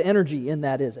English word energy in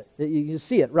that, is it? You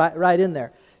see it right in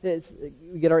there.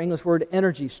 We get our English word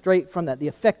energy straight from that, the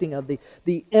affecting of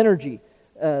the energy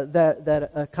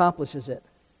that accomplishes it.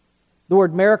 The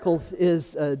word miracles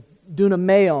is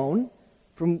dunameon,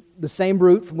 from the same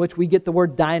root from which we get the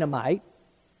word dynamite.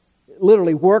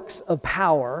 Literally, works of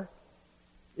power.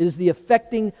 It is the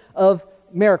affecting of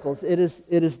miracles. It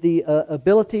is the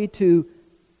ability to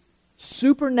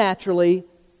supernaturally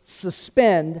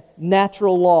suspend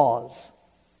natural laws.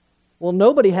 Well,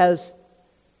 nobody has,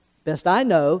 best I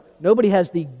know, nobody has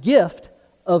the gift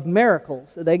of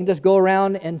miracles. They can just go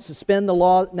around and suspend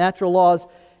the natural laws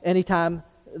anytime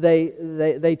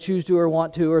they choose to or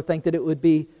want to or think that it would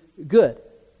be good.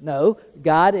 No,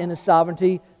 God in His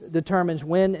sovereignty determines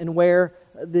when and where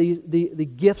the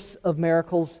gifts of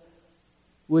miracles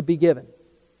would be given.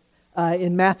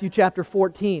 In Matthew chapter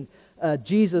 14,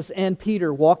 Jesus and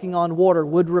Peter walking on water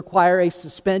would require a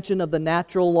suspension of the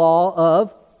natural law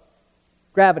of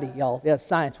gravity, y'all. Yeah,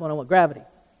 science 101, gravity.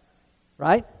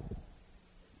 Right?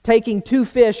 Taking 2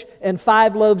 fish and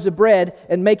 5 loaves of bread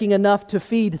and making enough to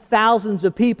feed thousands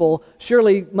of people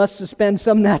surely must suspend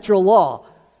some natural law.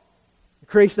 The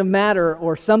creation of matter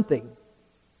or something.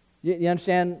 You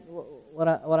understand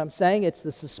what I'm saying? It's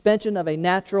the suspension of a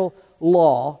natural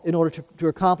law in order to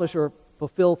accomplish or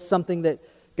fulfill something that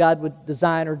God would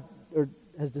design or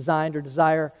has designed or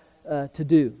desire to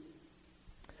do.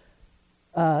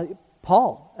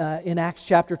 Paul, in Acts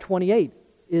chapter 28,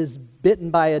 is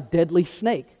bitten by a deadly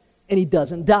snake, and he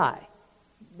doesn't die.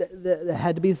 There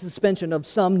had to be the suspension of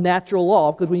some natural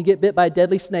law, because when you get bit by a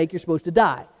deadly snake, you're supposed to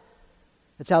die.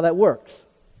 That's how that works.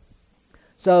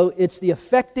 So it's the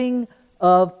affecting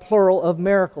of plural of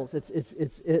miracles.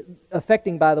 It's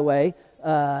affecting, by the way,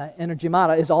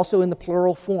 energemata is also in the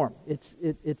plural form.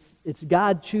 It's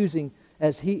God choosing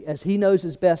as He knows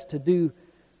is best to do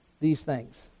these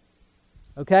things.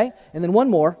 Okay? And then one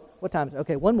more. What time is it?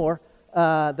 Okay, one more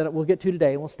that we'll get to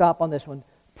today, and we'll stop on this one.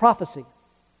 Prophecy.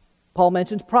 Paul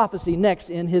mentions prophecy next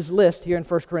in his list here in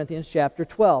 1 Corinthians chapter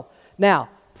 12. Now,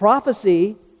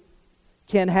 prophecy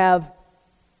can have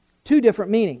two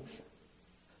different meanings.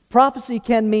 Prophecy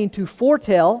can mean to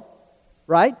foretell,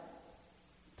 right?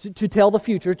 To tell the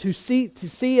future, to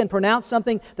see and pronounce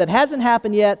something that hasn't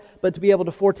happened yet, but to be able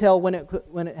to foretell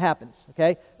when it happens.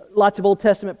 Okay? Lots of Old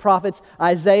Testament prophets,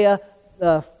 Isaiah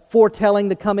foretelling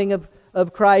the coming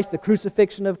of Christ, the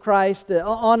crucifixion of Christ,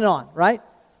 on and on, right?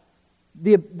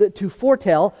 To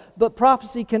foretell, but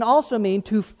prophecy can also mean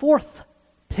to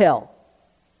forthtell.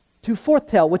 To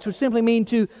forthtell, which would simply mean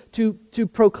to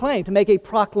proclaim, to make a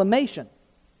proclamation.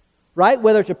 Right?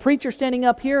 Whether it's a preacher standing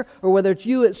up here or whether it's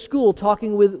you at school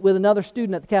talking with another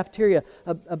student at the cafeteria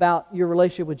about your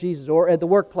relationship with Jesus, or at the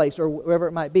workplace, or wherever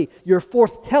it might be. You're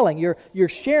forthtelling. You're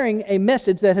sharing a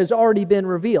message that has already been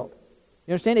revealed.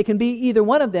 You understand? It can be either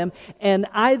one of them, and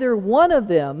either one of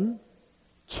them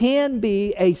can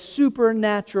be a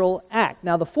supernatural act.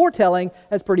 Now, the foretelling,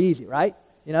 that's pretty easy, right?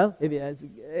 You know, if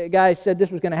a guy said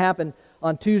this was going to happen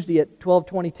on Tuesday at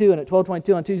 12:22, and at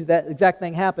 12:22 on Tuesday that exact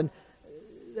thing happened,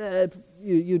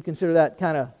 you'd consider that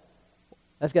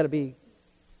that's got to be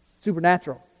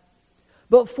supernatural.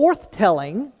 But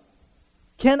forthtelling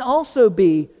can also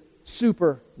be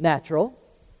supernatural.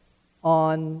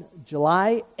 On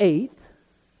July 8th,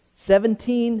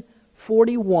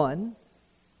 1741,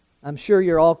 I'm sure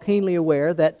you're all keenly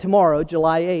aware that tomorrow,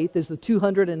 July 8th, is the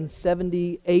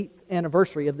 278th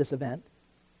anniversary of this event.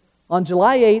 On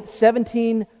July 8th,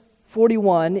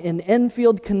 1741, in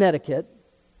Enfield, Connecticut,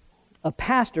 a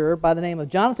pastor by the name of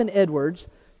Jonathan Edwards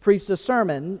preached a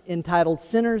sermon entitled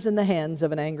 "Sinners in the Hands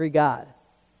of an Angry God."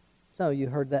 Some of you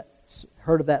heard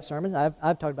of that sermon.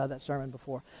 I've talked about that sermon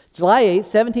before. July 8,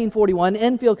 1741,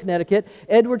 Enfield, Connecticut,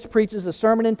 Edwards preaches a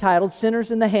sermon entitled "Sinners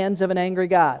in the Hands of an Angry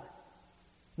God."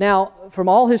 Now, from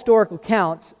all historical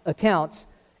accounts,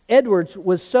 Edwards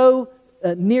was so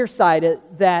nearsighted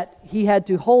that he had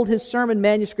to hold his sermon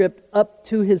manuscript up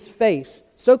to his face,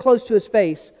 so close to his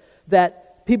face that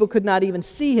people could not even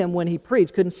see him when he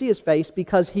preached, couldn't see his face,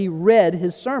 because he read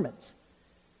his sermons.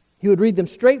 He would read them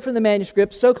straight from the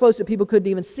manuscript, so close that people couldn't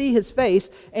even see his face,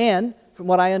 and from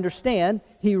what I understand,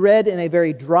 he read in a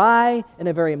very dry and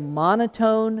a very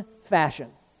monotone fashion.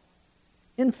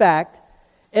 In fact,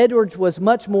 Edwards was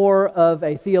much more of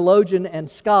a theologian and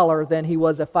scholar than he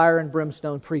was a fire and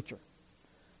brimstone preacher.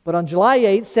 But on July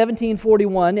 8,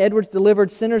 1741, Edwards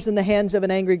delivered "Sinners in the Hands of an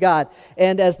Angry God."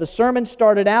 And as the sermon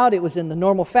started out, it was in the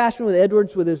normal fashion, with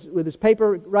Edwards with his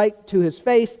paper right to his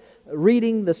face,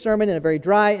 reading the sermon in a very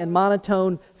dry and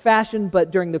monotone fashion. But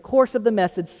during the course of the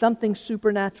message, something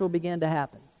supernatural began to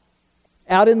happen.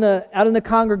 Out in the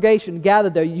congregation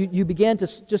gathered there, you began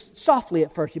to, just softly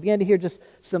at first, you began to hear just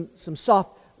some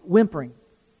soft whimpering.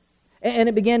 And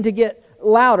it began to get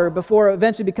louder before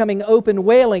eventually becoming open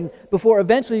wailing, before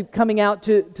eventually coming out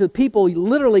to people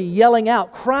literally yelling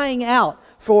out, crying out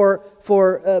for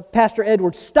Pastor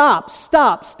Edwards, stop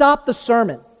the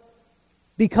sermon.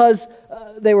 Because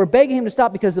they were begging him to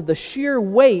stop because of the sheer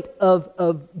weight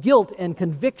of guilt and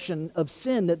conviction of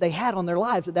sin that they had on their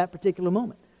lives at that particular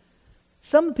moment.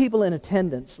 Some people in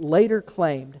attendance later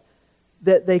claimed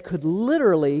that they could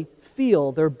literally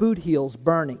feel their boot heels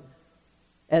burning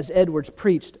as Edwards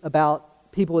preached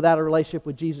about people without a relationship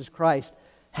with Jesus Christ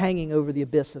hanging over the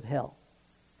abyss of hell.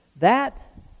 That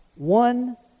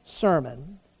one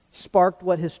sermon sparked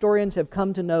what historians have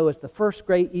come to know as the first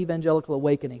great evangelical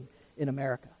awakening in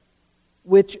America,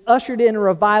 which ushered in a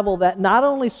revival that not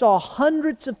only saw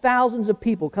hundreds of thousands of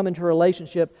people come into a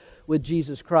relationship with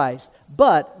Jesus Christ,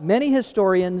 but many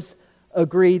historians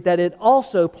agreed that it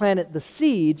also planted the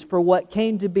seeds for what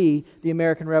came to be the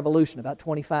American Revolution about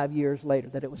 25 years later.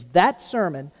 That it was that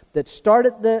sermon that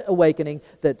started the awakening,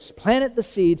 that planted the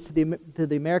seeds to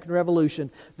the American Revolution,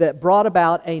 that brought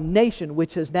about a nation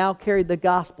which has now carried the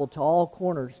gospel to all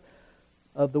corners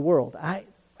of the world. I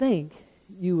think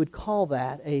you would call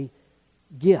that a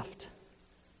gift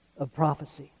of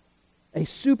prophecy. A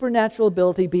supernatural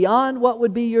ability beyond what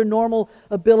would be your normal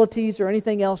abilities or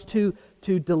anything else to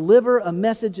to deliver a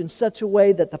message in such a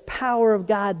way that the power of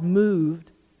God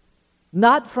moved,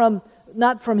 not from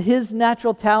his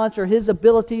natural talents or his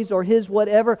abilities or his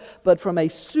whatever, but from a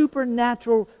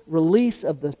supernatural release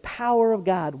of the power of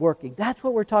God working. That's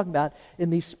what we're talking about in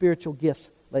these spiritual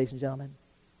gifts, ladies and gentlemen.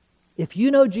 If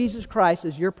you know Jesus Christ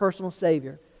as your personal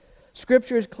Savior,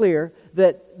 Scripture is clear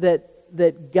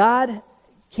that God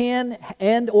can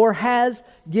and or has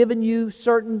given you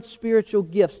certain spiritual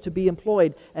gifts to be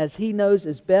employed as He knows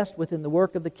is best within the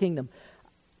work of the kingdom.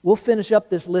 We'll finish up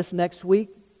this list next week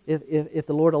if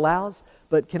the Lord allows,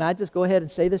 but can I just go ahead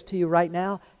and say this to you right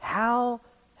now? How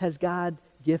has God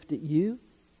gifted you?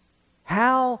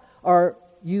 How are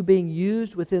you being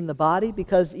used within the body?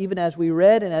 Because even as we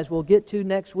read and as we'll get to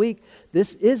next week,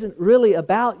 this isn't really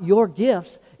about your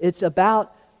gifts, it's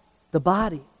about the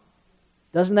body.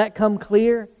 Doesn't that come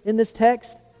clear in this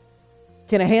text?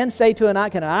 Can a hand say to an eye,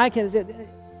 can an eye,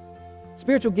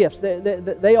 spiritual gifts,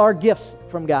 they are gifts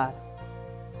from God.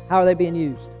 How are they being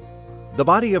used? The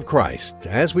body of Christ,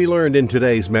 as we learned in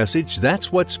today's message,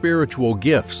 that's what spiritual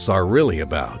gifts are really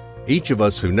about. Each of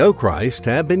us who know Christ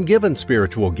have been given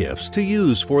spiritual gifts to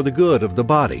use for the good of the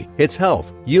body, its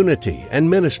health, unity, and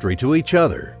ministry to each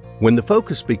other. When the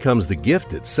focus becomes the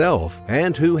gift itself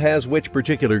and who has which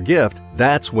particular gift,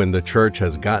 that's when the church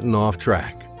has gotten off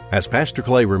track. As Pastor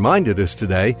Clay reminded us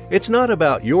today, it's not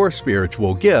about your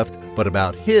spiritual gift, but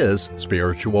about His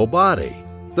spiritual body,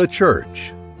 the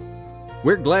church.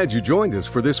 We're glad you joined us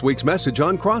for this week's message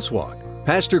on Crosswalk.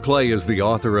 Pastor Clay is the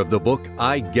author of the book,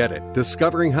 I Get It,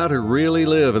 Discovering How to Really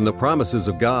Live in the Promises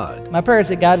of God. My prayer is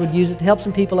that God would use it to help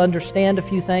some people understand a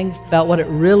few things about what it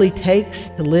really takes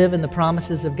to live in the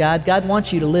promises of God. God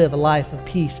wants you to live a life of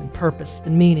peace and purpose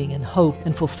and meaning and hope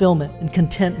and fulfillment and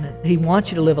contentment. He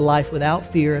wants you to live a life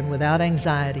without fear and without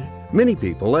anxiety. Many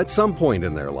people at some point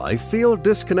in their life feel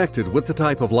disconnected with the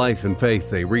type of life and faith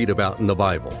they read about in the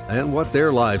Bible and what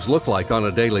their lives look like on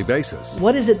a daily basis.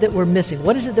 What is it that we're missing?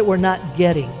 What is it that we're not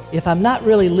getting? If I'm not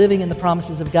really living in the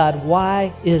promises of God,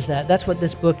 why is that? That's what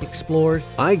this book explores.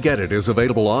 I Get It is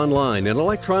available online in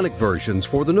electronic versions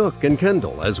for the Nook and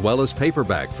Kindle, as well as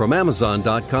paperback from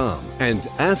Amazon.com. And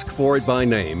ask for it by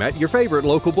name at your favorite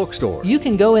local bookstore. You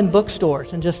can go in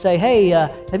bookstores and just say, hey,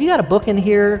 have you got a book in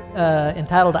here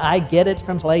entitled I Get It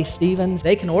from Clay Stevens?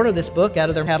 They can order this book out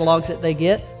of their catalogs that they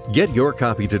get. Get your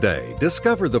copy today.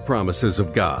 Discover the promises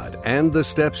of God and the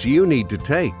steps you need to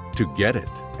take to get it.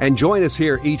 And join us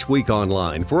here each week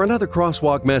online for another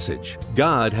Crosswalk message.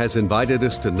 God has invited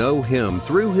us to know Him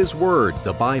through His Word,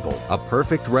 the Bible, a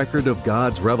perfect record of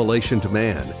God's revelation to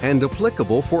man and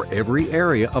applicable for every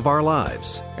area of our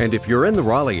lives. And if you're in the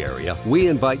Raleigh area, we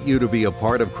invite you to be a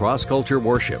part of Cross Culture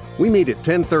Worship. We meet at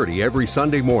 10:30 every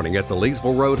Sunday morning at the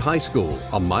Leesville Road High School,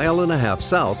 a mile and a half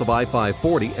south of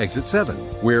I-540 Exit 7.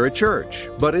 We're a church,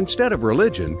 but instead of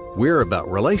religion, we're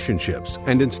about relationships,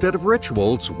 and instead of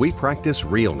rituals, we practice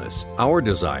realness. Our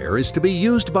desire is to be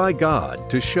used by God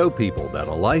to show people that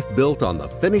a life built on the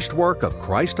finished work of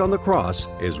Christ on the cross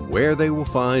is where they will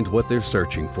find what they're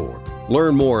searching for.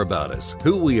 Learn more about us,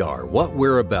 who we are, what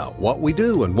we're about, what we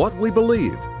do, and what we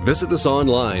believe. Visit us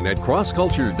online at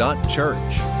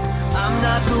crossculture.church. I'm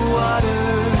not the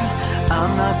water,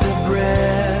 I'm not the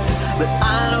bread, but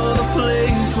I know the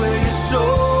place where your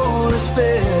soul is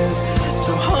fed.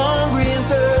 So hungry and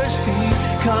thirsty,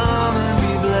 come and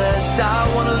be blessed.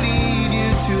 I want to lead you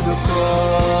to the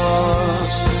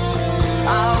cross.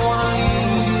 I want to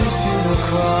lead you to the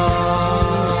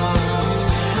cross.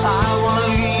 I want to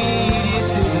lead you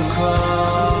to the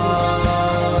cross.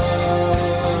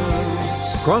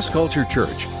 Cross Culture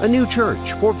Church, a new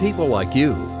church for people like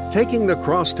you, taking the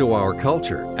cross to our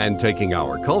culture and taking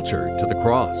our culture to the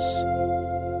cross.